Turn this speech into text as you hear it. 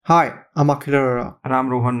Hi, I'm Akhil Arora. And I'm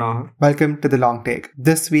Rohan Nahar. Welcome to The Long Take.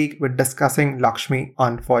 This week we're discussing Laxmii,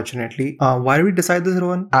 unfortunately. Why did we decide this,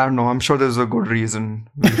 Rohan? I don't know. I'm sure there's a good reason.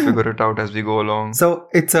 We'll figure it out as we go along. So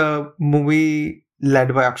it's a movie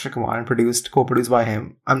led by Akshay Kumar and co-produced by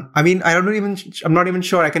him. I'm not even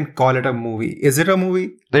sure I can call it a movie. Is it a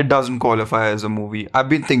movie? It doesn't qualify as a movie. I've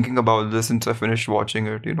been thinking about this since I finished watching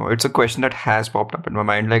it. It's a question that has popped up in my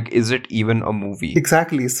mind. Like, is it even a movie?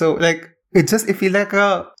 Exactly. So, it feels like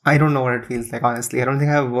I don't know what it feels like, honestly. I don't think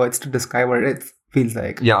I have words to describe what it feels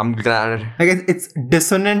like. Yeah, I'm glad. It's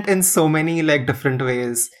dissonant in so many, different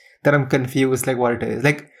ways that I'm confused, what it is.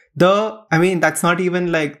 That's not even,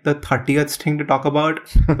 the 30th thing to talk about,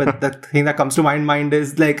 but the thing that comes to my mind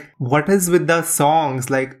is, what is with the songs?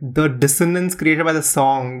 The dissonance created by the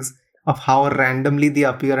songs of how randomly they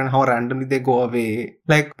appear and how randomly they go away.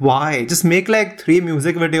 Why? Just make 3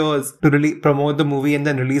 music videos to really promote the movie and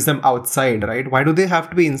then release them outside, right? Why do they have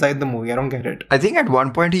to be inside the movie? I don't get it. I think at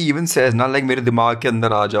one point he even says, "Na mere dimag ke andar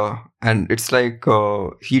aaja," and it's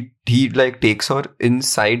he takes her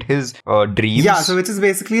inside his dreams. Yeah, so which is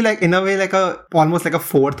basically in a way almost like a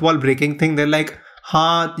fourth wall breaking thing. They're like,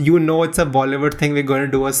 it's a Bollywood thing, we're going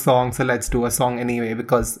to do a song, so let's do a song anyway,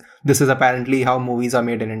 because this is apparently how movies are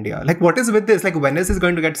made in India. What is with this? When is this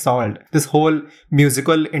going to get solved? This whole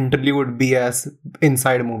musical interlude BS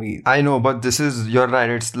inside movies. I know, but you're right,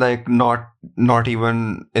 it's not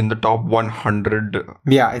even in the top 100.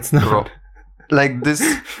 Yeah, it's not. This,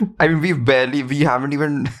 I mean, we haven't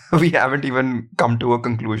even come to a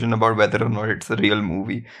conclusion about whether or not it's a real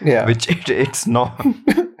movie. Yeah. Which it's not.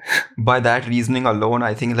 By that reasoning alone,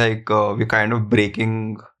 I think we're kind of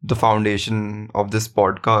breaking the foundation of this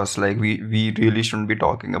podcast. We really shouldn't be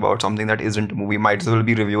talking about something that isn't a movie. Might as well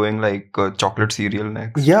be reviewing a chocolate cereal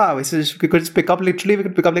next. Yeah, we could just pick up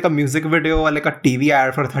a music video or a TV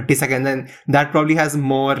ad for 30 seconds, and that probably has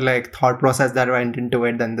more thought process that went into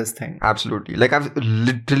it than this thing. Absolutely. I've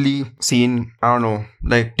literally seen, I don't know,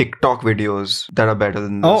 TikTok videos that are better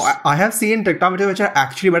than this. Oh, I have seen TikTok videos which are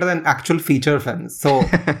actually better than actual feature films. So,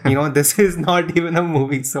 this is not even a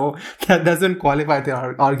movie. So that doesn't qualify the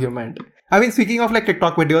argument. I mean, speaking of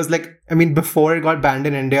TikTok videos, before it got banned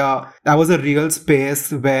in India, that was a real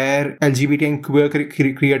space where LGBT and queer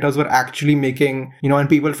creators were actually making, and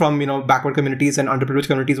people from, backward communities and underprivileged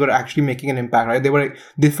communities were actually making an impact, right?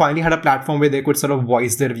 They finally had a platform where they could sort of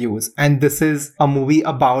voice their views. And this is a movie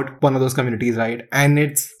about one of those communities, right? And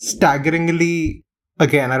it's staggeringly...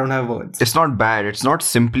 Again, I don't have words. It's not bad. It's not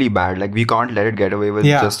simply bad. We can't let it get away with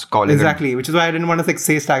just calling exactly, which is why I didn't want to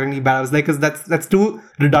say staggeringly bad. I was because that's too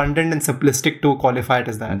redundant and simplistic to qualify it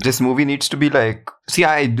as that. This movie needs to be see,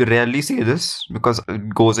 I rarely say this because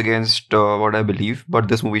it goes against what I believe, but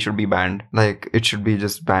this movie should be banned. It should be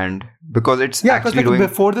just banned because it's actually doing...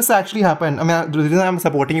 Before this actually happened, the reason I'm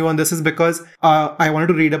supporting you on this is because I wanted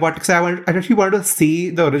to read about it. I actually wanted to see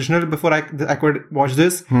the original before I could watch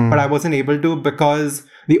this, but I wasn't able to because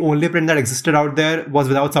the only print that existed out there was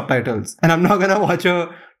without subtitles. And I'm not going to watch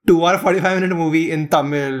a 2-hour 45-minute movie in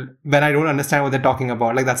Tamil when I don't understand what they're talking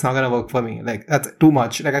about. That's not going to work for me. That's too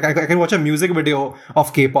much. I can watch a music video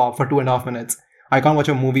of K-pop for 2.5 minutes. I can't watch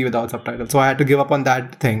a movie without subtitles. So I had to give up on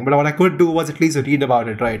that thing. But what I could do was at least read about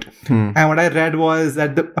it, right? And what I read was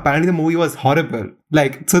that apparently the movie was horrible.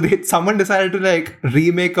 Someone decided to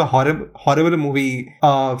remake a horrible movie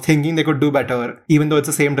thinking they could do better, even though it's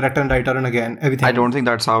the same director and writer and again, everything. I don't think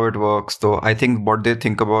that's how it works though. I think what they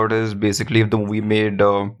think about is basically if the movie made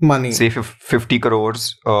money, say 50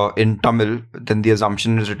 crores in Tamil, then the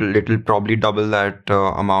assumption is it'll probably double that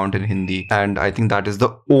amount in Hindi. And I think that is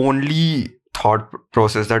the only thought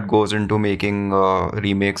process that goes into making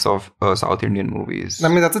remakes of South Indian movies. I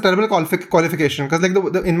mean, that's a terrible qualification because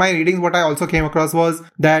in my readings, what I also came across was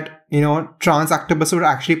that, trans activists were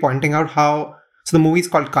actually pointing out how... So the movie is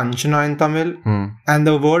called Kanchana in Tamil, and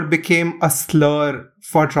the word became a slur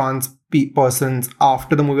for trans persons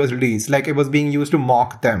after the movie was released. It was being used to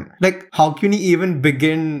mock them. How can you even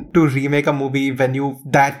begin to remake a movie when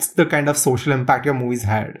that's the kind of social impact your movies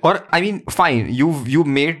had? Or, I mean, fine, you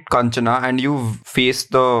made Kanchana and you've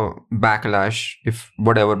faced the backlash, if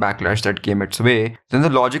whatever backlash that came its way, then the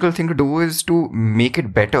logical thing to do is to make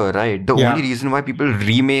it better, right? The only reason why people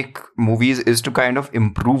remake movies is to kind of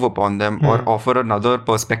improve upon them or offer another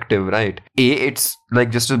perspective, right? It's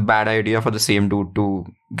just a bad idea for the same dude to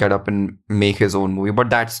get up and make his own movie. But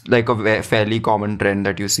that's like a fairly common trend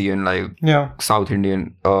that you see in like South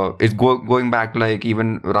Indian. It's going back like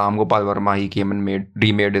even Ram Gopal Verma, he came and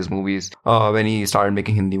remade his movies when he started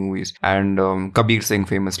making Hindi movies, and Kabir Singh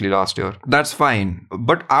famously last year. That's fine,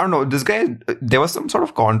 but I don't know, this guy, there was some sort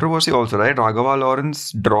of controversy also, right? Raghava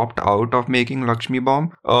Lawrence dropped out of making Laxmii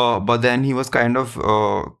Bomb, but then he was kind of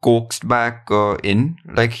coaxed back in.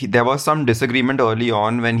 Like there was some disagreement early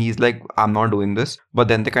on when he's like, I'm not doing this, but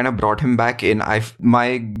then they kind of brought him back in.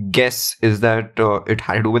 My guess is that it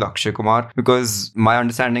had to do with Akshay Kumar, because my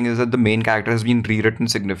understanding is that the main character has been rewritten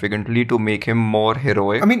significantly to make him more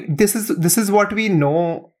heroic. I mean, this is what we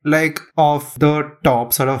know, like, of the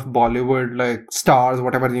top sort of Bollywood, like, stars,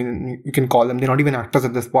 whatever you can call them. They're not even actors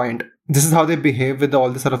at this point. This is how they behave with all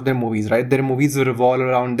the sort of their movies, right? Their movies revolve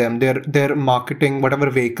around them. They're marketing whatever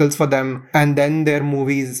vehicles for them, and then their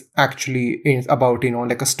movies actually is about,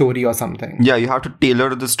 like a story or something. Yeah, you have to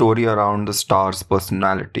tailor the story around the star's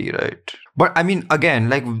personality, right? But I mean, again,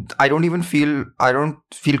 like, I don't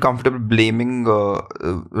feel comfortable blaming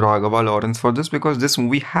Raghava Lawrence for this, because this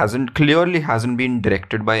movie clearly hasn't been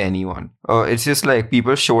directed by anyone. It's just like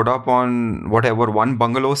people showed up on whatever one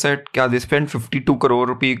bungalow set. They spent 52 crore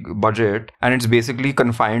rupee budget, and it's basically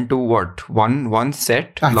confined to what, one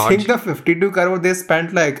set. I think the 52 crore they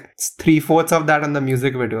spent like 3/4 of that on the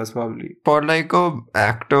music videos probably. For like a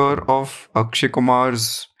actor of Akshay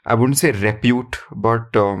Kumar's, I wouldn't say repute,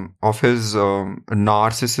 but of his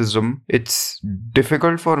narcissism, it's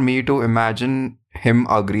difficult for me to imagine him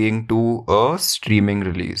agreeing to a streaming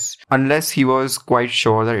release, unless he was quite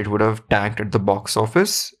sure that it would have tanked at the box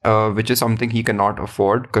office, which is something he cannot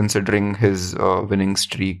afford considering his winning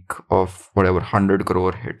streak of whatever 100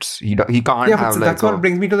 crore hits. He can't have like. That's what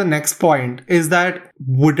brings me to the next point, is that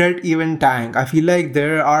would it even tank? I feel like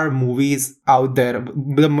there are movies out there,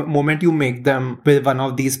 the moment you make them with one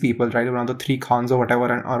of these people, right, one of the three Khans or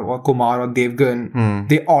whatever, or Kumar or Devgan,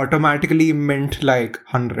 they automatically mint like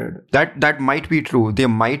 100. That might be true. They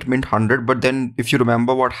might mint 100, but then if you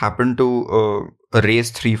remember what happened to Race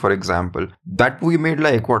 3, for example, that movie made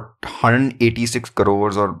like 186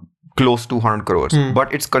 crores or close to 100 crores,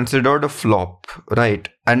 but it's considered a flop, right?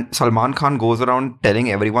 And Salman Khan goes around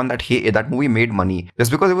telling everyone that, hey, that movie made money.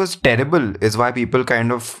 Just because it was terrible is why people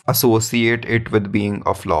kind of associate it with being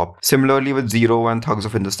a flop. Similarly with Zero and Thugs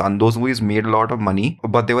of Hindustan, those movies made a lot of money,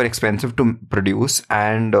 but they were expensive to produce,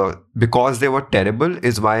 and because they were terrible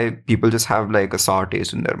is why people just have like a sour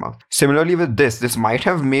taste in their mouth. Similarly with this might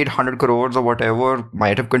have made 100 crores or whatever,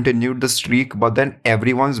 might have continued the streak, but then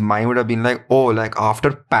everyone's mind would have been like, oh, like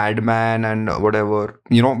after Padman and whatever,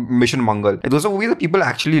 Mission Mangal. Like, those are movies that people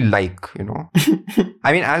actually like,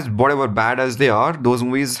 I mean, as whatever bad as they are, those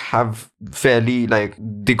movies have fairly, like,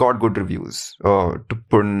 they got good reviews, to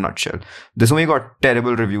put in a nutshell. This movie got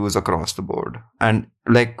terrible reviews across the board, and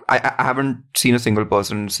like I haven't seen a single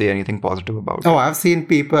person say anything positive about it. Oh, I've seen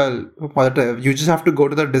people positive. You just have to go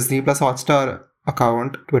to the Disney Plus Hotstar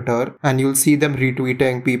account, Twitter, and you'll see them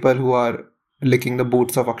retweeting people who are licking the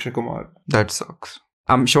boots of Akshay Kumar. That sucks.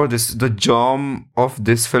 I'm sure the germ of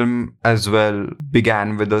this film as well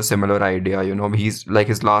began with a similar idea. He's like,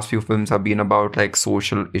 his last few films have been about like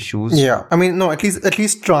social issues. Yeah, I mean, no, at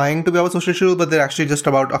least trying to be about social issues, but they're actually just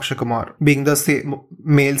about Akshay Kumar being the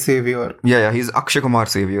male savior. Yeah, he's Akshay Kumar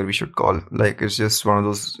savior, we should call. Like, it's just one of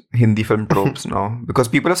those Hindi film tropes now, because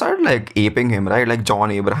people have started like aping him, right? Like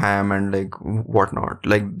John Abraham and like whatnot.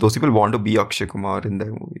 Like, those people want to be Akshay Kumar in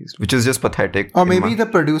their movies, which is just pathetic. Or maybe the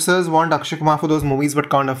producers want Akshay Kumar for those movies but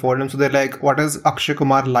can't afford him, so they're like, what is Akshay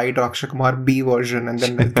Kumar Light or Akshay Kumar B version, and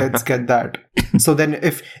then let's get that. So then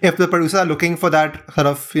if the producers are looking for that sort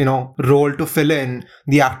of role to fill in,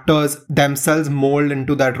 the actors themselves mold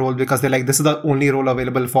into that role because they're like, this is the only role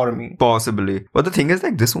available for me. Possibly. But the thing is,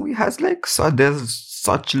 like, this movie has like there's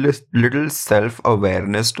such little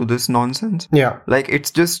self-awareness to this nonsense. Yeah. Like, it's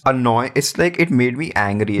just annoying. It's like, it made me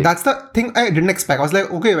angry. That's the thing I didn't expect. I was like,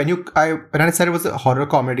 okay, when I said it was a horror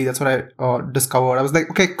comedy, that's what I discovered. I was like,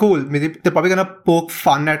 okay, cool. Maybe they're probably gonna poke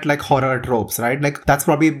fun at like horror tropes, right? Like, that's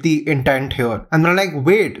probably the intent here. And then I'm like,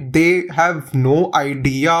 wait, they have no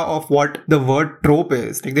idea of what the word trope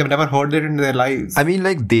is. Like, they've never heard it in their lives. I mean,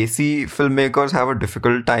 like, Desi filmmakers have a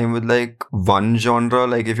difficult time with like one genre.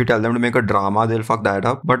 Like, if you tell them to make a drama, they'll fuck that add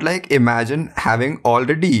up. But like, imagine having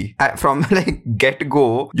already from like get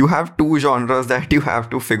go, you have two genres that you have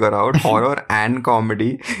to figure out: horror and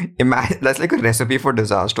comedy. Imagine that's like a recipe for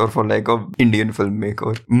disaster for like a Indian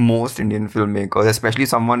filmmaker. Most Indian filmmakers, especially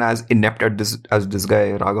someone as inept at this as this guy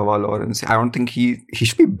Raghava Lawrence. I don't think he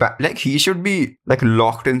should be like he should be like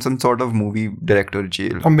locked in some sort of movie director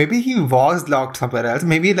jail. Or maybe he was locked somewhere else.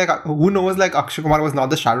 Maybe like who knows? Like Akshay Kumar was not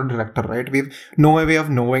the shadow director, right? We've no way of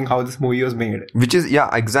knowing how this movie was made. Which is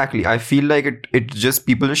exactly. I feel like it just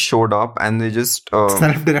people just showed up and they just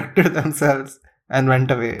self-directed themselves and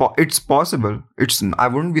went away. It's possible. I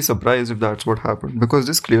wouldn't be surprised if that's what happened, because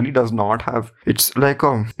this clearly does not have. It's like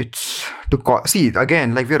it's to call. See,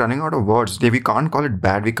 again, like we're running out of words. We can't call it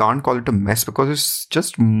bad. We can't call it a mess, because it's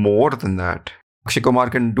just more than that. Akshay Kumar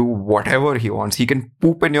can do whatever he wants. He can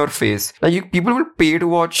poop in your face. Like people will pay to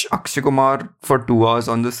watch Akshay Kumar for 2 hours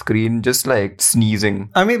on the screen, just like sneezing.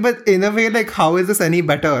 I mean, but in a way, like, how is this any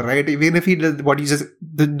better, right? Even if he did what he just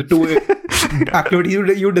the two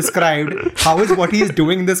activities you described, how is what he's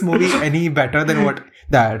doing in this movie any better than what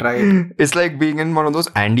that, right? It's like being in one of those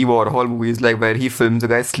Andy Warhol movies, like where he films a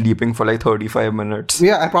guy sleeping for like 35 minutes.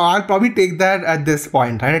 Yeah, I'll probably take that at this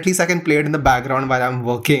point, right? At least I can play it in the background while I'm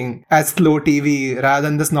working as slow TV, rather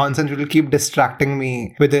than this nonsense which will keep distracting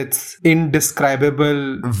me with its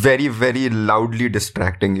indescribable, very, very loudly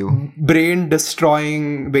distracting you, brain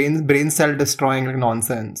cell destroying like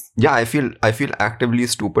nonsense. Yeah, I feel actively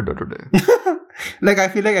stupider today. Like, I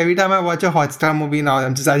feel like every time I watch a Hotstar movie now, I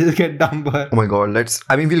just get dumber. Oh my god,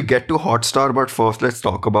 we'll get to Hotstar, but first let's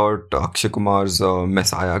talk about Akshay Kumar's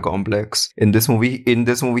Messiah complex. In this movie,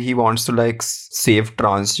 he wants to like save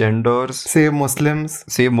transgenders. Save Muslims.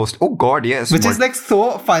 Oh god, yes. Which is like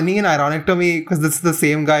so funny and ironic to me, because this is the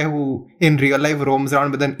same guy who in real life roams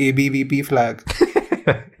around with an ABVP flag.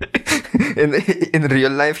 In real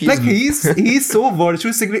life, he's so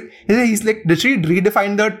virtue signaling. He's like literally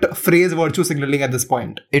redefined the phrase virtue signaling at this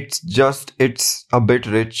point. It's a bit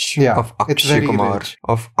rich of Akshay Kumar. Rich.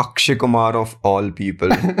 Of Akshay Kumar of all people.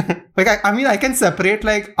 Like, I mean, I can separate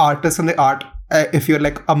like artists from the art if you're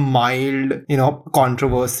like a mild,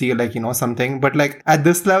 controversy, like, something. But like at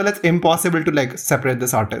this level, it's impossible to like separate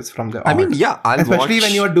this artist from the art. I mean, yeah, especially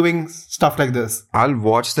when you're doing stuff like this. I'll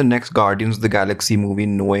watch the next Guardians of the Galaxy movie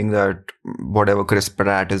knowing that whatever Chris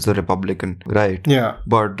Pratt is the Republican, right? Yeah.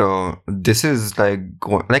 But this is like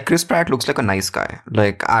Chris Pratt looks like a nice guy.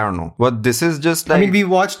 Like, I don't know. But this is just like... I mean, we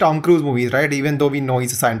watch Tom Cruise movies, right? Even though we know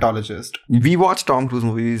he's a Scientologist. We watch Tom Cruise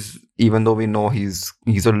movies even though we know he's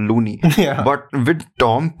a loony. Yeah. But with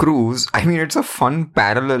Tom Cruise, I mean, it's a fun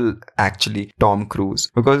parallel, actually, Tom Cruise.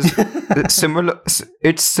 Because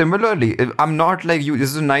it's similarly, I'm not like you, this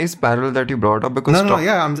is a nice parallel that you brought up because...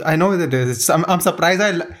 I know what it is. I'm surprised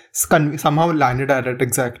I somehow landed at it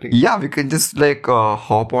exactly. Yeah, we can just like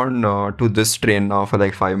hop on to this train now for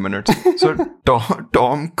like 5 minutes. So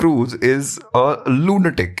Tom Cruise is a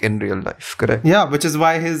lunatic in real life, correct? Yeah, which is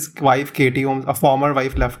why his wife, Katie Holmes, a former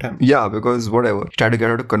wife, left him. Yeah, because whatever. Tried to get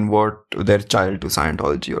her to convert their child to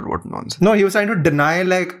Scientology or what nonsense. No, he was trying to deny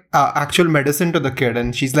like actual medicine to the kid,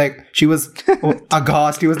 and she was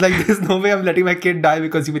aghast. He was like, there's no way I'm letting my kid die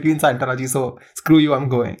because you believe in Scientology, so screw you, I'm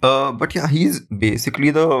going. But yeah, he's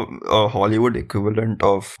basically the Hollywood equivalent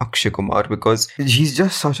of Akshay Kumar, because he's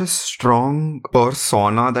just such a strong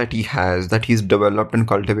persona that he's developed and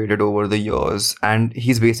cultivated over the years, and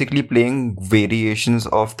he's basically playing variations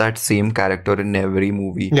of that same character in every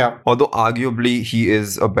movie. Yeah. Although arguably he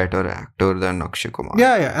is a better actor than Akshay Kumar.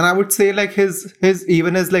 Yeah. And I would say like his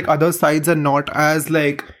even his like other sides are not as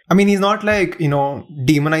like, I mean, he's not like,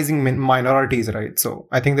 demonizing minorities, right? So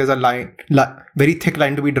I think there's a very thick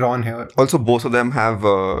line to be drawn here. Also, both of them have,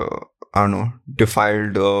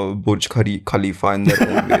 defiled Burj Khalifa in their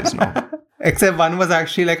own ways now. Except one was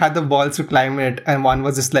actually like had the balls to climb it, and one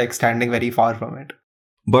was just like standing very far from it.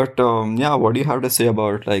 But what do you have to say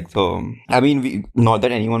about like not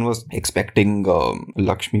that anyone was expecting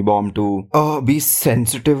Laxmii bomb to be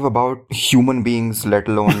sensitive about human beings, let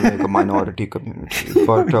alone like a minority community.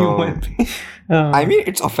 But I mean,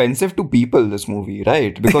 it's offensive to people, this movie,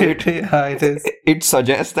 right? Because it is. It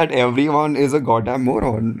suggests that everyone is a goddamn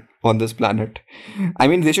moron on this planet. I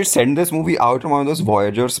mean, they should send this movie out from one of those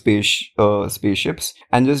Voyager spaceships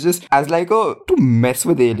and just as like to mess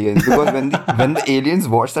with aliens, because when the aliens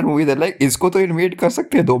watch that movie, they're like, "Isko to invade kar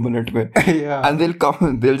sakte hai 2 minutes mein." Yeah. And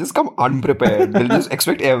they'll just come unprepared. They'll just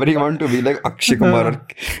expect everyone to be like Akshay Kumar.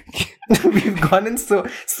 We've gone in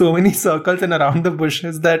so many circles and around the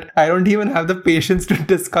bushes that I don't even have the patience to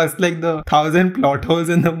discuss like the 1,000 plot holes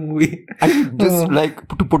in the movie. And just like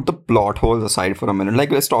to put the plot holes aside for a minute,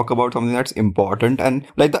 like let's talk about something that's important and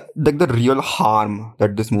like the real harm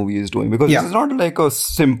that this movie is doing, because this is not like a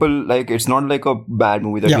simple, like it's not like a bad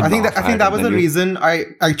movie that I think that was the reason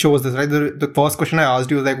I chose this, right? The first question I asked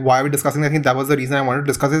you was like, why are we discussing? I think that was the reason I wanted to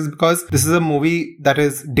discuss this, because this is a movie that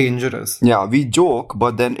is dangerous. Yeah, we joke,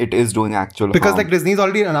 but then it is doing actual because harm. Like Disney's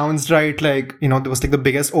already announced, right? Like, you know, there was like the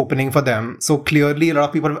biggest opening for them, so clearly a lot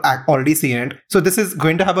of people have already seen it, so this is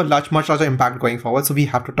going to have a much larger impact going forward, so we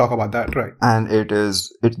have to talk about that, right? And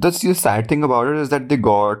that's the sad thing about it, is that they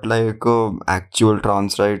got like actual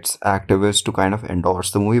trans rights activists to kind of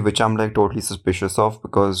endorse the movie, which I'm like totally suspicious of,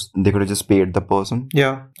 because they could have just paid the person.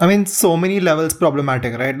 Yeah, I mean, so many levels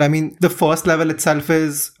problematic, right? I mean, the first level itself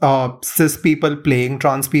is cis people playing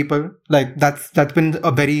trans people. Like that's been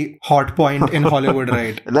a very hot point in Hollywood,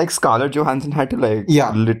 right? Like Scarlett Johansson had to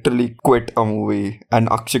literally quit a movie, and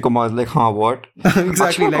Akshay Kumar is like, huh, what?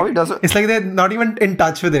 Exactly. Like, it's like they're not even in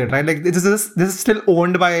touch with it, right? Like this is still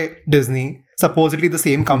owned by Disney, supposedly the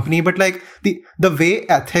same company, but like the way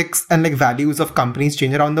ethics and like values of companies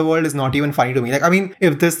change around the world is not even funny to me. Like, I mean,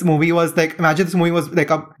 if this movie was like, imagine this movie was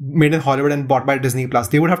like made in Hollywood and bought by Disney Plus,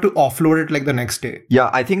 they would have to offload it like the next day. Yeah,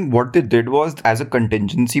 I think what they did was as a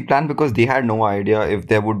contingency plan, because they had no idea if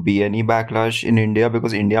there would be any backlash in India,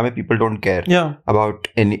 because India mein people don't care about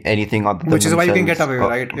anything other than which is why you can get away,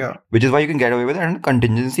 right? Yeah. Which is why you can get away with it. And the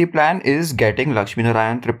contingency plan is getting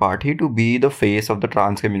Laxmii Tripathi to be the face of the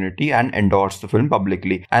trans community and endorse the film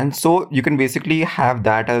publicly. And so you can basically have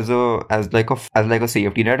that as like a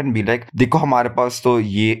safety net and be like, देखो हमारे पास तो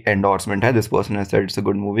ये endorsement है, this person has said it's a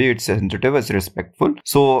good movie, it's sensitive, it's respectful,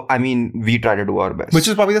 so I mean we try to do our best. Which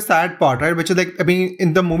is probably the sad part, right? Which is like, I mean,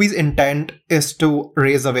 in the movie's intent is to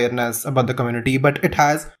raise awareness about the community, but it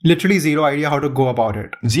has literally zero idea how to go about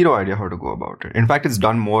it. In fact, it's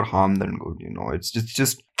done more harm than good, you know. It's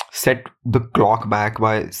just set the clock back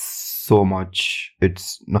by so much.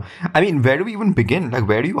 It's no, I mean, where do we even begin? Like,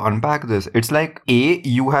 where do you unpack this? It's like, A,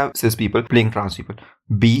 you have cis people playing trans people.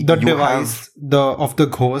 B, the device of the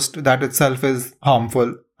ghost that itself is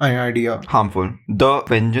harmful. An idea. Harmful. The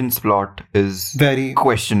vengeance plot is very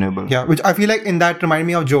questionable. Yeah, which I feel like in that remind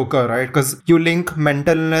me of Joker, right? Because you link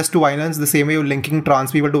mental illness to violence the same way you're linking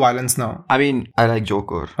trans people to violence now. I mean, I like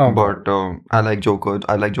Joker, but I like Joker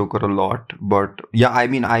a lot. But yeah, I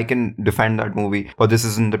mean, I can defend that movie, but this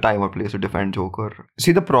isn't the time or place to defend Joker.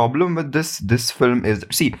 See, the problem with this film is,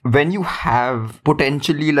 when you have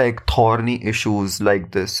potentially like thorny issues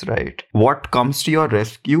like this, right? What comes to your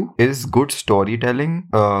rescue is good storytelling,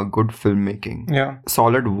 good filmmaking,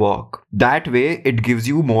 solid work. That way it gives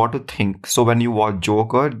you more to think. So when you watch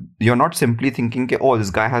Joker, you're not simply thinking, oh,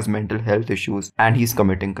 this guy has mental health issues and he's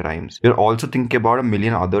committing crimes. You're also thinking about a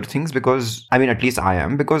million other things, because I mean, at least I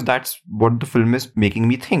am, because that's what the film is making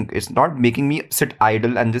me think. It's not making me sit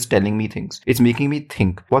idle and just telling me things. It's making me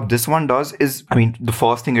think. What this one does is, I mean, the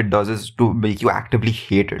first thing it does is to make you actively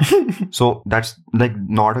hate it. So that's like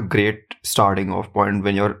not a great starting off point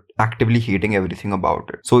when you're actively hating everything about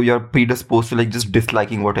it. So you're predisposed to like just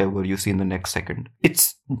disliking whatever you see in the next second.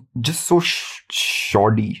 It's just so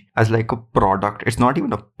shoddy as like a product. It's not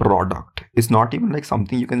even a product. It's not even like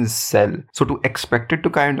something you can sell. So to expect it to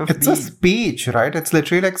kind of It's a speech, right? It's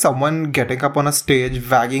literally like someone getting up on a stage,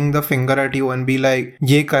 wagging the finger at you and be like,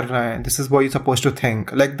 ye kar raha hai. This is what you're supposed to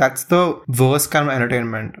think. Like, that's the worst kind of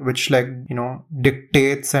entertainment, which like, you know,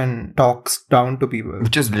 dictates and talks down to people.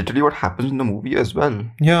 Which is literally what happens in the movie as well.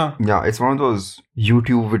 Yeah. Yeah, it's one of those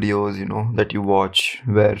YouTube videos, you know, that you watch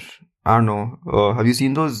where, I don't know, have you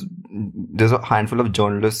seen those? There's a handful of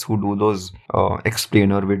journalists who do those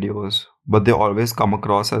explainer videos, but they always come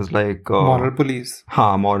across as like moral police.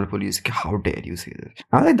 Moral police. How dare you say this?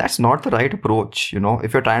 I think that's not the right approach. You know,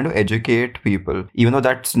 if you're trying to educate people, even though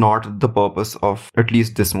that's not the purpose of at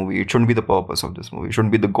least this movie, it shouldn't be the purpose of this movie. It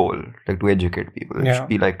shouldn't be the goal, like to educate people. It should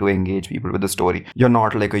be like to engage people with the story. You're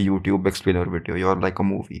not like a YouTube explainer video. You're like a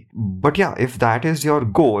movie. But yeah, if that is your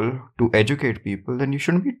goal, to educate people, then you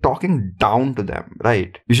shouldn't be talking down to them,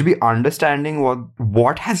 right? You should be understanding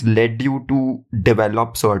what has led you to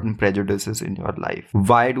develop certain prejudices in your life.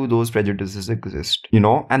 Why do those prejudices exist? You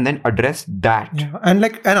know, and then address that. Yeah. And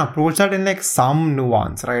approach that in like some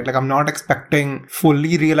nuance, right? Like, I'm not expecting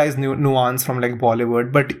fully realized nuance from like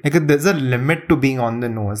Bollywood, but like there's a limit to being on the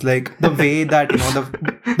nose. Like the way that, you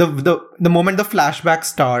know, the moment the flashbacks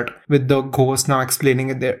start with the ghost now explaining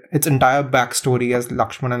its entire backstory as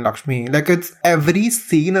Lakshman and Laxmii, like it's every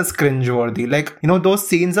scene is cringeworthy. Like, you know, those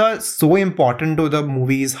scenes are so important to the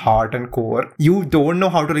movie's heart and core. You don't know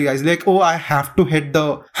how to realize. Like, like, oh, I have to hit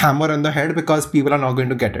the hammer on the head because people are not going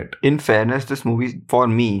to get it. In fairness, this movie, for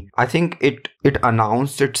me, I think it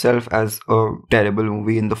announced itself as a terrible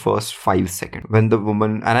movie in the first 5 seconds. When the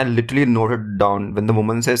woman, and I literally noted down, when the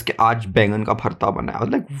woman says कि आज बैंगन का भरता बना है, I was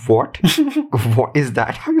like, what? What is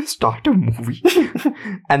that? How you start a movie?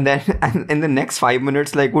 And then in the next 5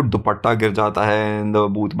 minutes, like वो दुपट्टा गिर जाता है in the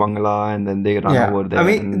booth bangla, and then they run over there. I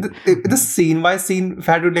mean, the scene by scene, if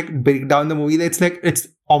I had to like break down the movie, it's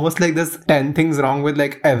almost like there's 10 things wrong with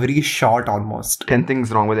like every shot almost. 10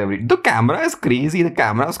 things wrong with every... The camera is crazy. The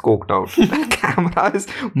camera is coked out. The camera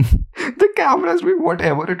is doing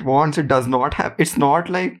whatever it wants. It does not have... It's not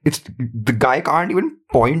like... The guy can't even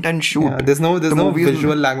point and shoot. Yeah, there's no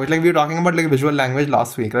visual language. Like we were talking about like visual language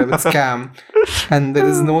last week, right? With Scam. And there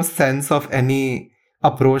is no sense of any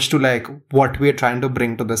approach to like what we're trying to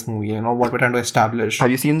bring to this movie, what we're trying to establish. Have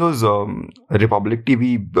you seen those Republic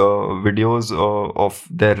TV videos of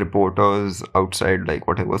their reporters outside, like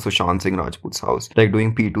whatever, Sushant Singh Rajput's house, like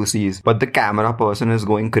doing P2Cs, but the camera person is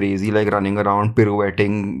going crazy, like running around,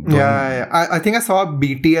 pirouetting. Yeah. I think I saw a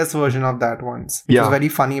BTS version of that once. It was very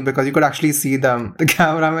funny because you could actually see them, the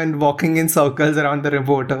cameraman walking in circles around the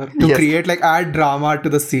reporter to create like add drama to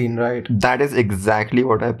the scene, right? That is exactly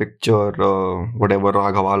what I picture whatever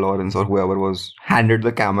Raghava Lawrence or whoever was handed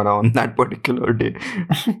the camera on that particular day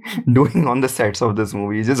doing on the sets of this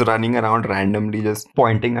movie, just running around randomly, just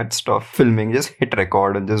pointing at stuff, filming, just hit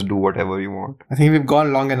record and just do whatever you want. I think we've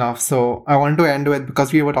gone long enough, so I want to end with,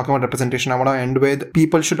 because we were talking about representation, I want to end with,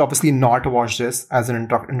 people should obviously not watch this as an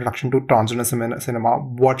introduction to transgender cinema.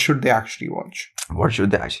 What should they actually watch?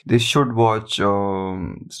 They should watch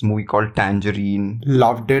this movie called Tangerine.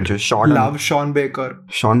 Loved it. Love Sean Baker.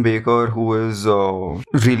 Sean Baker, who is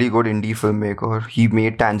really good indie filmmaker. He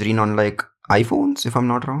made Tangerine on like iPhones, if I'm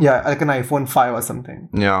not wrong. Yeah, like an iPhone 5 or something.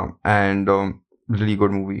 Yeah, and really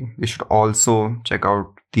good movie. You should also check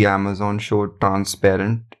out the Amazon show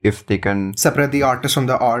Transparent, if they can separate the artist from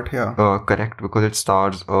the art here. Correct, because it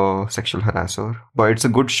stars a sexual harasser. But it's a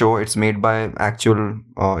good show. It's made by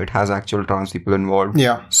it has actual trans people involved.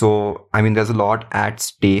 Yeah. So, I mean, there's a lot at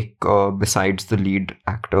stake besides the lead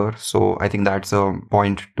actor. So, I think that's a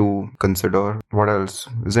point to consider. What else?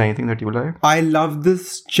 Is there anything that you like? I love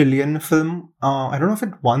this Chilean film. I don't know if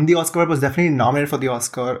it won the Oscar, but it was definitely nominated for the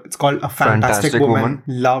Oscar. It's called A Fantastic Woman.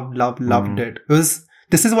 Loved it.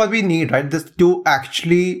 This is what we need, right? This to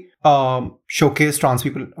actually showcase trans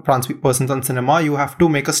persons on cinema. You have to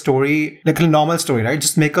make a story, like a normal story, right?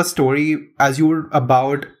 Just make a story as you would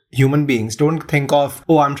about human beings. Don't think of,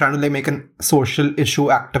 I'm trying to like make a social issue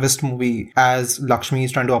activist movie as Laxmii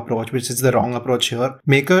is trying to approach, which is the wrong approach here.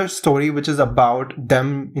 Make a story which is about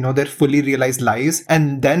them, their fully realized lives,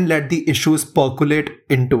 and then let the issues percolate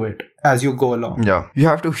into it as you go along. Yeah. You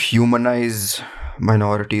have to humanize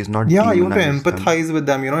minorities, not you have to empathize with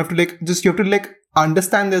them. You have to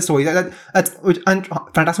understand their story. And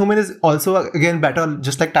Fantastic Woman is also again better,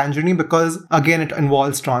 just like Tangerine, because again it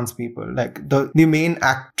involves trans people. Like the main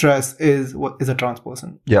actress is a trans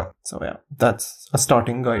person. Yeah. So yeah, that's a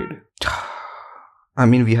starting guide. I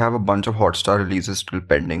mean, we have a bunch of Hotstar releases still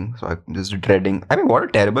pending, so I'm just dreading. I mean, what a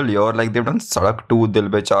terrible year! Like they've done Sadak 2, Dil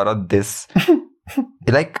Bechara, this.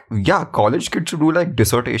 Like, yeah, college kids should do like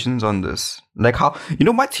dissertations on this. Like how,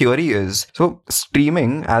 my theory is, so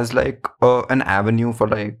streaming as like an avenue for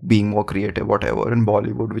like being more creative, whatever, in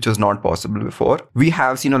Bollywood, which was not possible before. We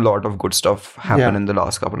have seen a lot of good stuff happen in the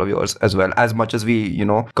last couple of years as well, as much as we,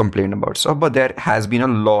 complain about stuff, but there has been a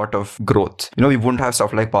lot of growth. We wouldn't have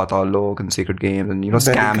stuff like Patal Lok and Sacred Games and,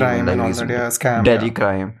 Scam. Crime and all that, Scam. Delhi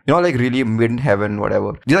Crime. Like really Mid Heaven,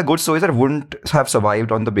 whatever. These are good stories that wouldn't have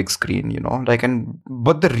survived on the big screen,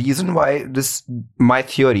 but the reason why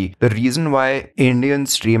the reason why Indian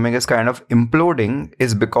streaming is kind of imploding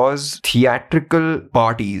is because theatrical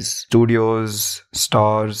parties, studios,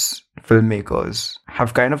 stars, filmmakers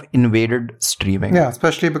have kind of invaded streaming. Yeah,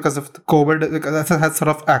 especially because of COVID, because that has sort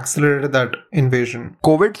of accelerated that invasion.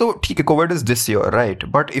 COVID is this year, right?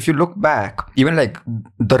 But if you look back, even like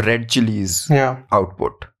the Red Chilies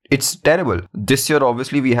output, it's terrible. This year,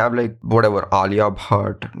 obviously, we have like whatever, Alia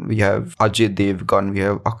Bhatt, we have Ajay Devgan, we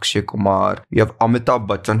have Akshay Kumar, we have Amitabh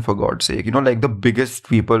Bachchan, for God's sake. Like the biggest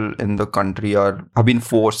people in the country have been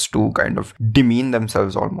forced to kind of demean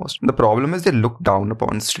themselves almost. The problem is they look down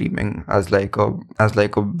upon streaming as like a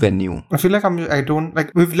venue. I feel like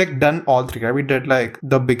we've like done all three, right? We did like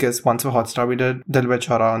the biggest ones for Hotstar. We did Dil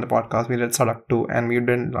Bechara on the podcast. We did Sadak 2 and we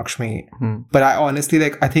did Laxmii. But I honestly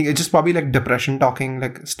I think it's just probably like depression talking,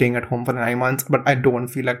 like staying at home for 9 months, but I don't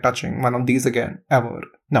feel like touching one of these again, ever.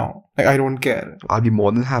 No, like, I don't care. I'll be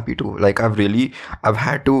more than happy to. Like, I've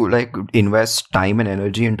had to like invest time and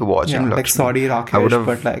energy into watching Like, Laxmii. sorry, Rakesh,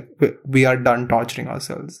 but like, we are done torturing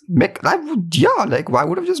ourselves. Like, like, why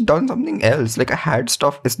would I have just done something else? Like, I had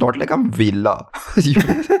stuff. It's not like I'm Villa.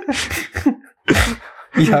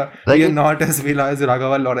 Yeah, Like we are not as Villa as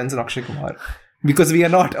Raghava Lawrence and Akshay Kumar. Because we are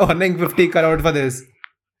not earning 50 crore for this.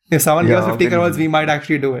 If someone gives 50 crores, we might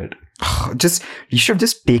actually do it. You should have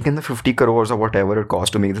just taken the 50 crores or whatever it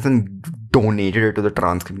cost to make this and donated it to the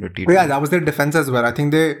trans community. But yeah, that was their defense as well. I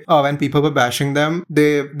think they, when people were bashing them,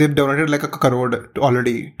 they've donated like 1 crore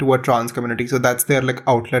already to a trans community. So that's their like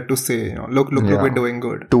outlet to say, look, we're doing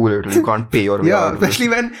good. Too little. You can't pay your way out of this.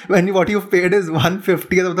 Especially when what you've paid is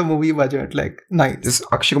 1/50th of the movie budget. Like, nice. This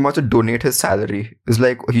Akshay Kumar should donate his salary. It's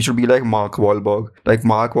like, he should be like Mark Wahlberg. Like,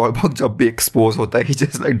 Mark Wahlberg jab bhi expose hota hai, he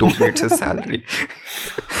just like donates his salary.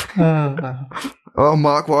 Oh,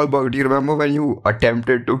 Mark Wahlberg, do you remember when you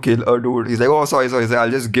attempted to kill a dude? He's like, oh, sorry, I'll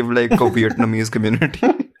just give like a Vietnamese community.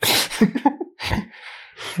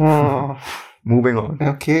 Moving on.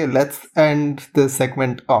 Okay, let's end this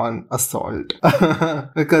segment on assault.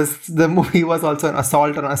 Because the movie was also an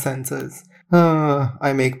assault on our senses.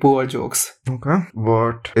 I make poor jokes. Okay.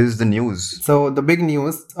 What is the news? So the big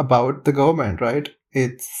news about the government, right?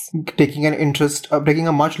 It's taking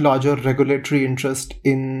a much larger regulatory interest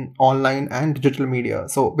in online and digital media.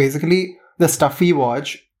 So basically, the stuff we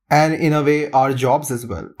watch, and in a way, our jobs as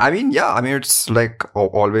well. I mean, it's like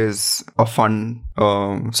always a fun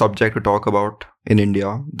subject to talk about in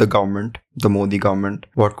India. The government, the Modi government,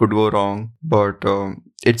 what could go wrong. But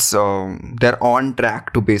it's they're on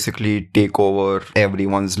track to basically take over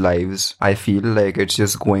everyone's lives. I feel like it's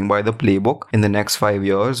just going by the playbook. In the next 5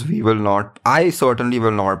 years, I certainly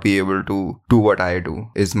will not be able to do what I do,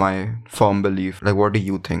 is my firm belief. Like, what do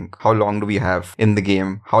you think? How long do we have in the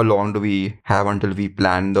game? How long do we have until we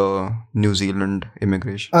plan the New Zealand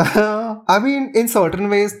immigration? I mean, in certain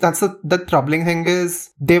ways, that's the troubling thing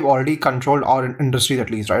is they've already controlled our industries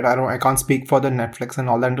at least, right? I can't speak for the Netflix and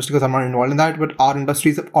all that industry because I'm not involved in that, but our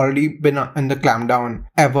industries have already been in the clampdown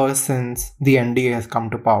ever since the NDA has come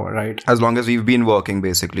to power, right? As long as we've been working,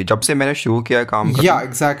 basically. Jab se maine shuru kiya kaam karna. Yeah,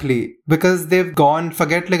 exactly. Because they've gone,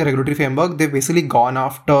 forget like a regulatory framework, they've basically gone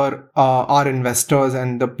after our investors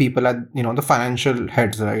and the people at, the financial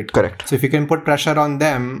heads, right? Correct. So if you can put pressure on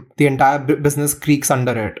them, the entire business creaks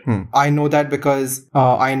under it. I know that because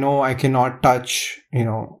I know I cannot touch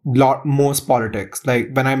most politics. Like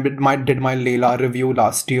when I did my Layla review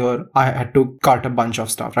last year, I had to cut a bunch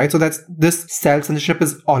of stuff, right? So this self-censorship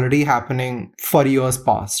is already happening for years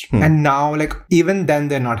past. And now, like, even then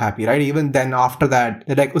they're not happy, right? Even then after that,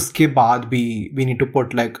 they're like, uske baad bhi, we need to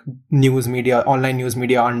put like online news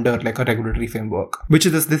media under like a regulatory framework, which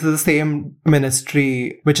is this is the same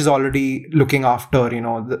ministry which is already looking after,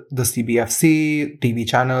 the CBFC, TV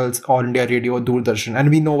channels, All India Radio, Doordarshan, and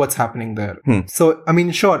we know what's happening there. So, I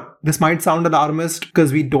mean, sure, this might sound alarmist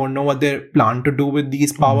because we don't know what they plan to do with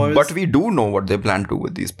these powers. But we do know what they plan to do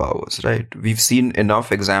with these powers, right? We've seen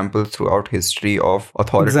enough examples throughout history of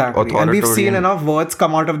Exactly. And we've seen enough words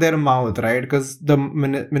come out of their mouth, right? Because the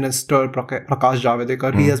minister, Prakash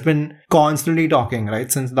Javadekar, he has been constantly talking,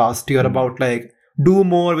 right, since last year about like, do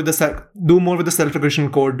more with the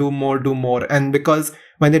self-regulation code, do more. And because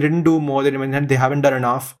when they didn't do more, they haven't done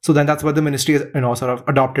enough. So then that's what the ministry is, sort of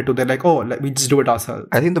adopted to. They're like, we just do it ourselves.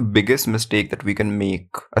 I think the biggest mistake that we can make,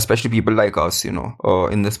 especially people like us,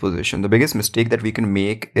 in this position, the biggest mistake that we can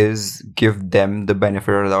make is give them the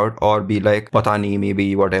benefit of the doubt or be like, pata nahi,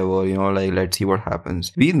 maybe whatever, like, let's see what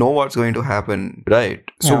happens. We know what's going to happen, right?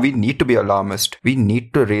 So we need to be alarmist. We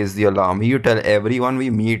need to raise the alarm. You tell everyone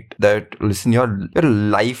we meet that, listen, your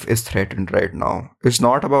life is threatened right now. It's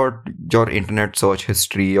not about your internet search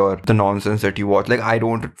history or the nonsense that you watch. Like, I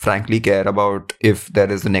don't frankly care about if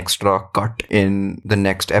there is an extra cut in the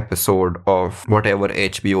next episode of whatever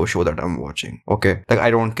HBO show that I'm watching. Okay, like,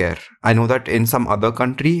 I don't care. I know that in some other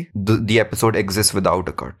country the episode exists without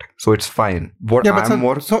a cut, so it's fine.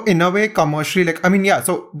 So in a way, commercially, like, I mean,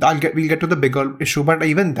 so we'll get to the bigger issue, but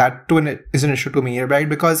even that too is an issue to me, right?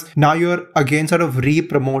 Because now you're again sort of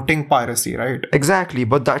re-promoting piracy, right? Exactly,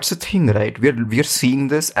 but that's the thing, right? We're seeing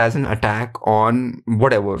this as an attack on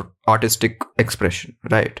whatever artistic expression,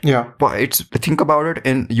 right? Yeah. But think about it.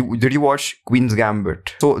 Did you watch Queen's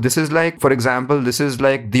Gambit? So this is like, for example, this is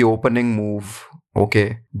like the opening move.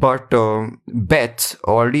 Okay, but Beth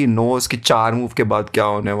already knows कि 4 move के बाद क्या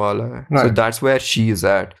होने वाला है. So that's where she is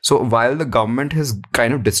at. So while the government is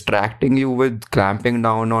kind of distracting you with clamping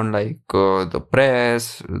down on like the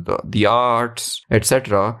press, the arts,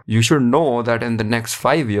 etc., you should know that in the next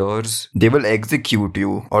 5 years they will execute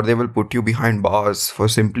you or they will put you behind bars for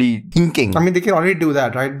simply thinking. I mean, they can already do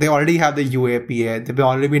that, right? They already have the UAPA. They've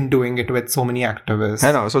already been doing it with so many activists.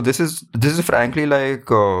 I know. So this is frankly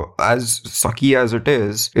like as sucky as it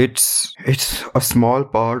is, it's a small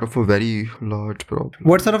part of a very large problem.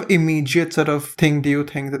 What sort of immediate sort of thing do you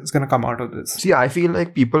think that's going to come out of this? See, I feel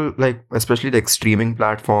like people, like especially like streaming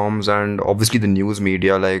platforms and obviously the news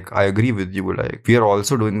media, like I agree with you, like we are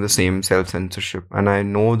also doing the same self-censorship, and I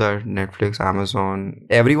know that Netflix, Amazon,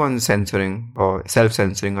 everyone's censoring or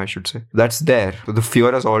self-censoring, I should say. That's there. So the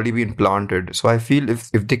fear has already been planted. So I feel if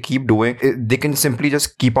they keep doing it, they can simply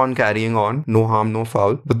just keep on carrying on, no harm, no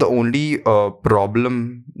foul. But the only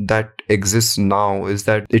problem that exists now is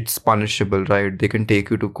that it's punishable, right? They can take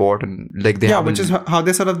you to court and like they which is how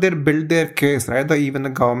they sort of build their case, right? Even the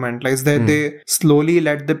government, like they slowly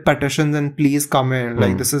let the petitions and pleas come in.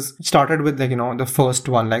 Like this is started with like the first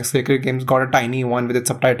one, like Sacred Games got a tiny one with its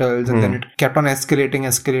subtitles, and then it kept on escalating,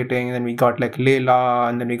 and then we got like Layla,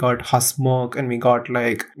 and then we got Hasmukh, and we got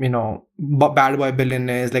like Bad Boy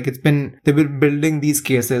Billionaires. Like they've been building these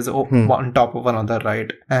cases one on top of another,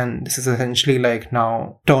 right? And this is essentially like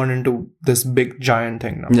now turned into this big giant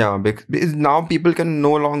thing now. Yeah, now people can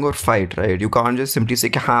no longer fight, right? You can't just simply say,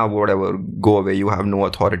 whatever, go away. You have no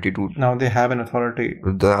authority to. Now they have an authority.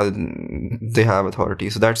 They have authority,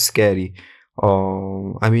 so that's scary.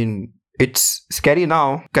 I mean, it's scary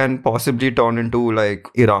now, can possibly turn into like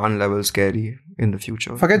Iran level scary in the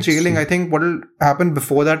future. Forget jailing. I think what will happen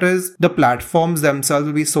before that is the platforms themselves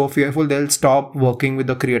will be so fearful they'll stop working with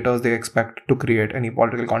the creators they expect to create any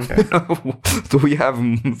political content. So we have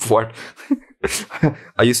what?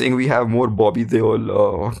 Are you saying we have more Bobby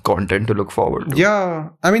Deol content to look forward to? Yeah.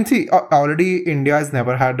 I mean, see, already India has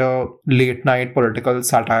never had a late night political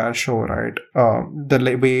satire show, right?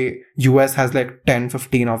 The way US has like 10,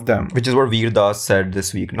 15 of them. Which is what Veer Das said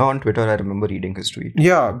this week. No, on Twitter, I remember reading his tweet.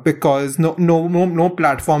 Yeah, because no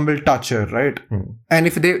platform will touch it, right? And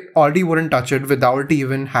if they already wouldn't touch it without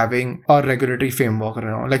even having a regulatory framework,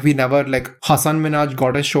 like we never, like Hassan Minhaj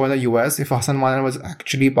got a show in the US. If Hassan Minhaj was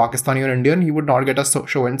actually Pakistani or Indian, he would not get a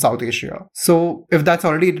show in South Asia. So if that's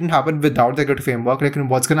already didn't happen without the good framework, like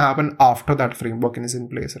what's going to happen after that framework is in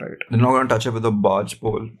place, right? They're not going to touch it with a barge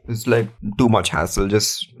pole. It's like too much hassle.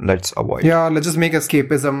 Just let's avoid. Yeah, let's just make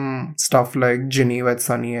escapism stuff like Ginny with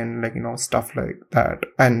Sunny and like, stuff like that,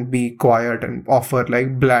 and be quiet and offer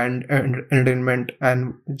like bland entertainment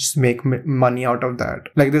and just make money out of that.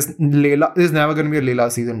 Like there's never going to be a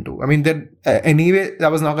Layla season 2. I mean, anyway,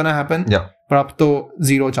 that was not going to happen. Yeah. But up to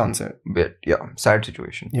zero chance hai. But yeah, sad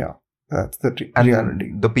situation. Yeah, that's the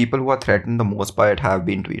reality. The people who are threatened the most by it have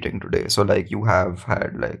been tweeting today. So like you have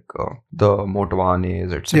had like the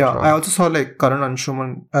Motwanes, etc. Yeah, I also saw like Karan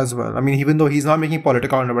Anshuman as well. I mean, even though he's not making political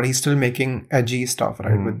content, but he's still making edgy stuff,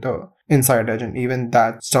 right? With the Inside Edge, and even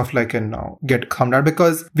that stuff like can now get calmed down,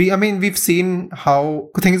 because we've seen how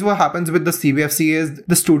things. What happens with the CBFC is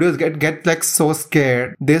the studios get like so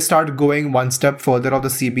scared they start going one step further of the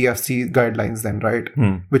CBFC guidelines then, right?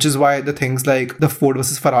 Which is why the things like the Ford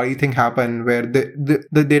versus Ferrari thing happen, where they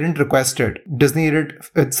didn't request it, Disney did it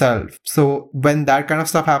itself. So when that kind of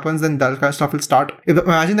stuff happens, then that kind of stuff will start.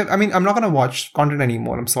 Imagine that. I mean, I'm not gonna watch content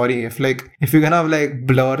anymore. I'm sorry if you're gonna like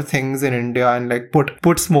blur things in India and like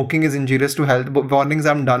put smoking is injurious to health, but warnings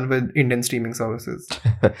I'm done with Indian streaming services.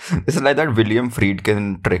 It's like that William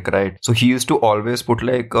Friedkin trick, right? So he used to always put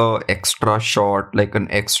like a extra shot, like an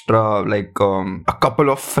extra like a couple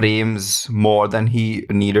of frames more than he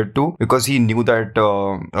needed to, because he knew that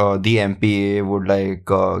the MPA would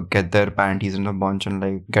like get their panties in a bunch and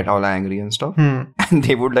like get all angry and stuff. And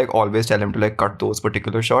they would like always tell him to like cut those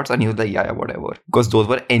particular shots, and he was like, yeah, whatever, because those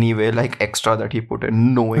were anyway like extra that he put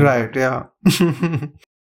in, knowing. Right, yeah.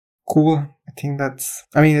 Cool. I think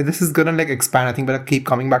this is gonna like expand. I think we'll keep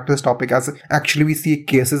coming back to this topic as actually we see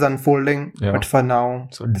cases unfolding. Yeah. But for now,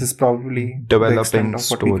 so this is probably developing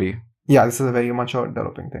story. Yeah, this is a very much a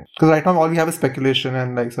developing thing. Because right now all we have is speculation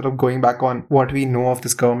and like sort of going back on what we know of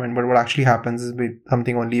this government, but what actually happens is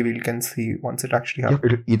something only we can see once it actually happens.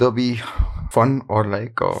 Yeah, it'll either be fun or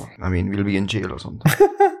like, we'll be in jail or something.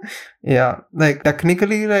 Yeah, like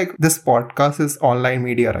technically like this podcast is online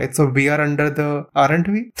media, right? So we are under aren't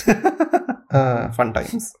we? Fun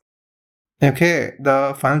times. Okay,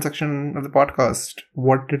 the final section of the podcast.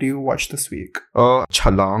 What did you watch this week?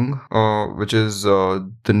 Chhalang, which is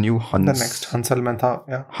the new The next Hansal Mehta,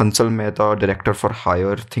 yeah. Hansal Mehta director for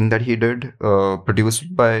hire thing that he did,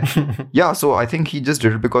 produced by yeah. So I think he just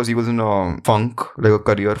did it because he was in a funk, like a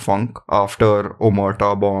career funk, after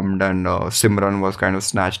Omerta bombed and Simran was kind of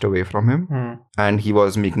snatched away from him, and he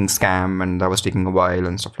was making scam, and that was taking a while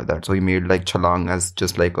and stuff like that. So he made like Chhalang as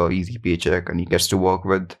just like a easy paycheck, and he gets to work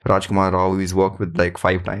with Rajkumar Rao, who he's worked with like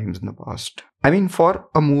 5 times in the past. I mean, for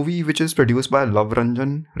a movie which is produced by Love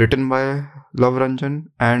Ranjan, written by Love Ranjan,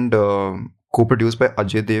 and co-produced by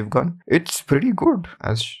Ajay Devgan, it's pretty good,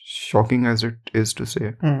 as shocking as it is to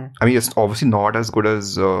say. I mean, it's obviously not as good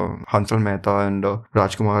as Hansal Mehta and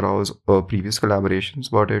Rajkumar Rao's previous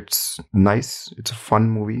collaborations, but it's nice. It's a fun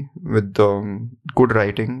movie with good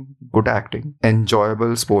writing, good acting,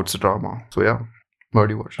 enjoyable sports drama. So yeah. What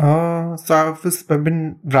do you watch? So I've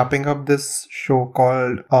been wrapping up this show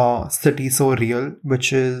called City So Real,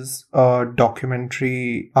 which is a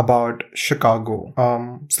documentary about Chicago.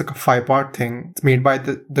 It's like a 5-part thing. It's made by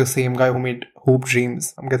the same guy who made Hoop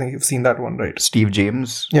Dreams. I'm guessing you've seen that one, right? Steve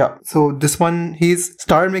James. Yeah. So this one, he's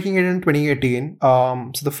started making it in 2018.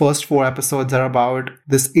 So the first 4 episodes are about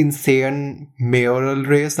this insane mayoral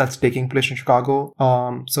race that's taking place in Chicago.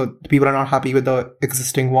 So people are not happy with the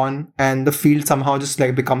existing one, and the field somehow just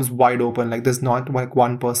like becomes wide open. Like there's not like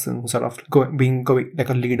one person who sort of going like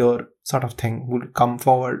a leader sort of thing will come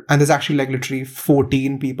forward, and there's actually like literally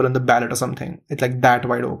 14 people in the ballot or something. It's like that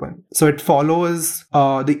wide open. So it follows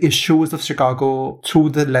the issues of Chicago through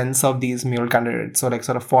the lens of these mayoral candidates. So like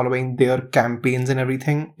sort of following their campaigns and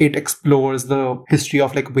everything. It explores the history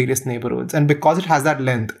of like various neighborhoods, and because it has that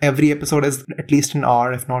length, every episode is at least an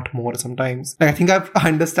hour, if not more sometimes. Like I think I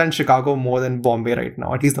understand Chicago more than Bombay right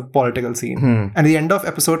now, at least the political scene. And at the end of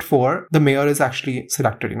episode 4, the mayor is actually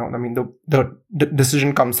selected. I mean, the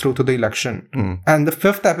decision comes through to the election. And the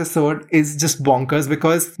 5th episode is just bonkers,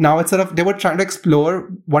 because now it's sort of, they were trying to explore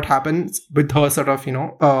what happens with her sort of, we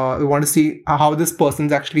want to see how this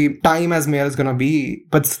person's actually time as mayor is going to be.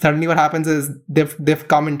 But suddenly what happens is they've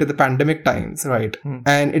come into the pandemic times, right?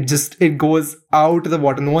 And it goes out of the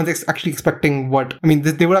water. No one's actually expecting what, I mean,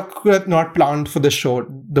 they could have not planned for the show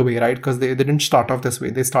the way, right? Because they didn't start off this way.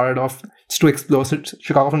 They started off just to explore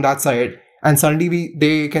Chicago from that side. And suddenly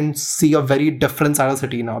they can see a very different side of the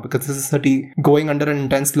city now, because this is a city going under an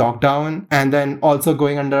intense lockdown, and then also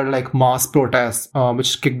going under like mass protests,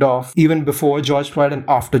 which kicked off even before George Floyd and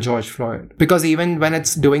after George Floyd. Because even when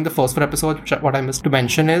it's doing the first 4 episodes, what I missed to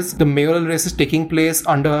mention is the mayoral race is taking place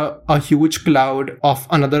under a huge cloud of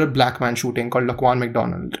another black man shooting called Laquan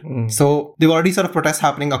McDonald. So there were already sort of protests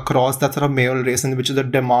happening across that sort of mayoral race, in which is a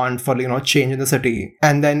demand for change in the city,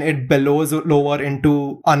 and then it bellows lower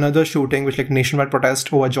into another shooting, like nationwide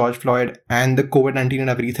protest over George Floyd and the COVID-19 and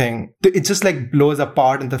everything. It just like blows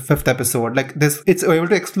apart in the 5th episode. Like this, it's able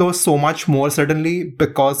to explore so much more, certainly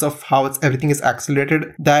because of how everything is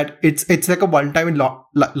accelerated, that it's like a one-time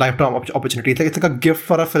lifetime opportunity. It's like a gift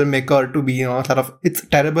for a filmmaker to be, sort of, it's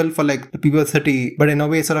terrible for like the people of the city, but in a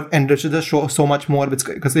way sort of enriches the show so much more,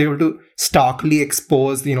 because they're able to starkly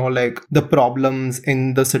expose, like the problems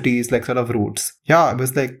in the city's like sort of roots. Yeah, it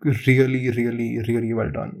was like really, really, really well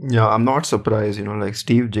done. Yeah, I'm not surprised, like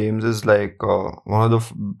Steve James is like one of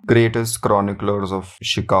the greatest chroniclers of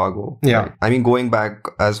Chicago. Yeah. Right? I mean, going back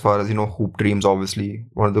as far as, Hoop Dreams, obviously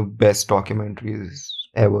one of the best documentaries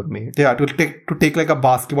ever made. Yeah, to take like a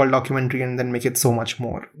basketball documentary and then make it so much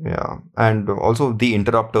more. Yeah. And also The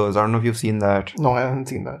Interrupters. I don't know if you've seen that. No, I haven't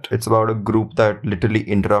seen that. It's about a group that literally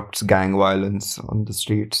interrupts gang violence on the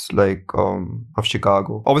streets of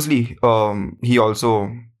Chicago. Obviously, he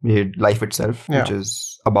also made Life Itself, which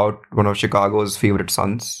is about one of Chicago's favorite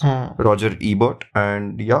sons, Roger Ebert.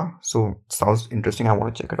 And yeah, so sounds interesting. I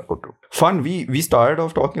want to check it out too. Fun. We started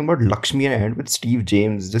off talking about Laxmii and end with Steve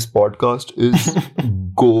James. This podcast is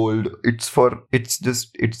gold. It's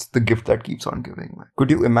the gift that keeps on giving. Could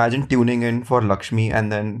you imagine tuning in for Laxmii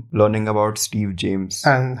and then learning about Steve James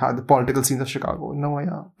and how the political scenes of Chicago? No,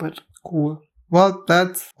 yeah, but cool. Well,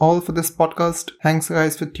 that's all for this podcast. Thanks,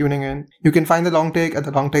 guys, for tuning in. You can find The Long Take at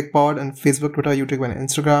The Long Take Pod on Facebook, Twitter, YouTube, and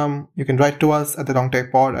Instagram. You can write to us at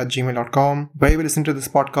thelongtakepod@gmail.com. Where you listen to this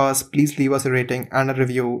podcast, please leave us a rating and a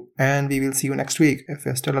review, and we will see you next week if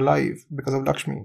you're still alive because of Laxmii.